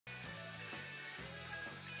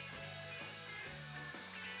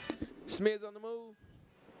Smith's on the move.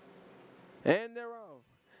 And they're off.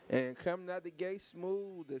 And coming out the gate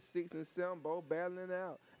smooth, the 6 and 7 both battling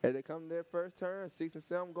out. As they come to their first turn, 6 and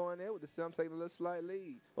 7 going there with the 7 taking a little slight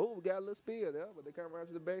lead. Oh, we got a little speed there, but they come around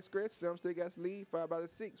to the back stretch. 7 still got the lead, 5 by the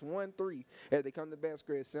 6, 1, 3. As they come to the back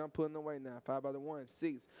stretch, 7 pulling away now, 5 by the 1,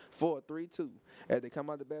 6, 4, 3, 2. As they come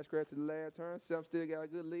out the back stretch to the last turn, 7 still got a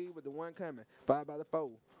good lead with the 1 coming, 5 by the 4,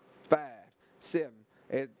 5, 7.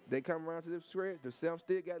 As they come around to the stretch, the 7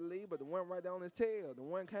 still got the lead, but the 1 right down on his tail. The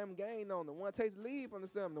 1 come gain on. The 1 takes the lead from the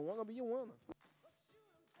 7. The 1 going to be your winner.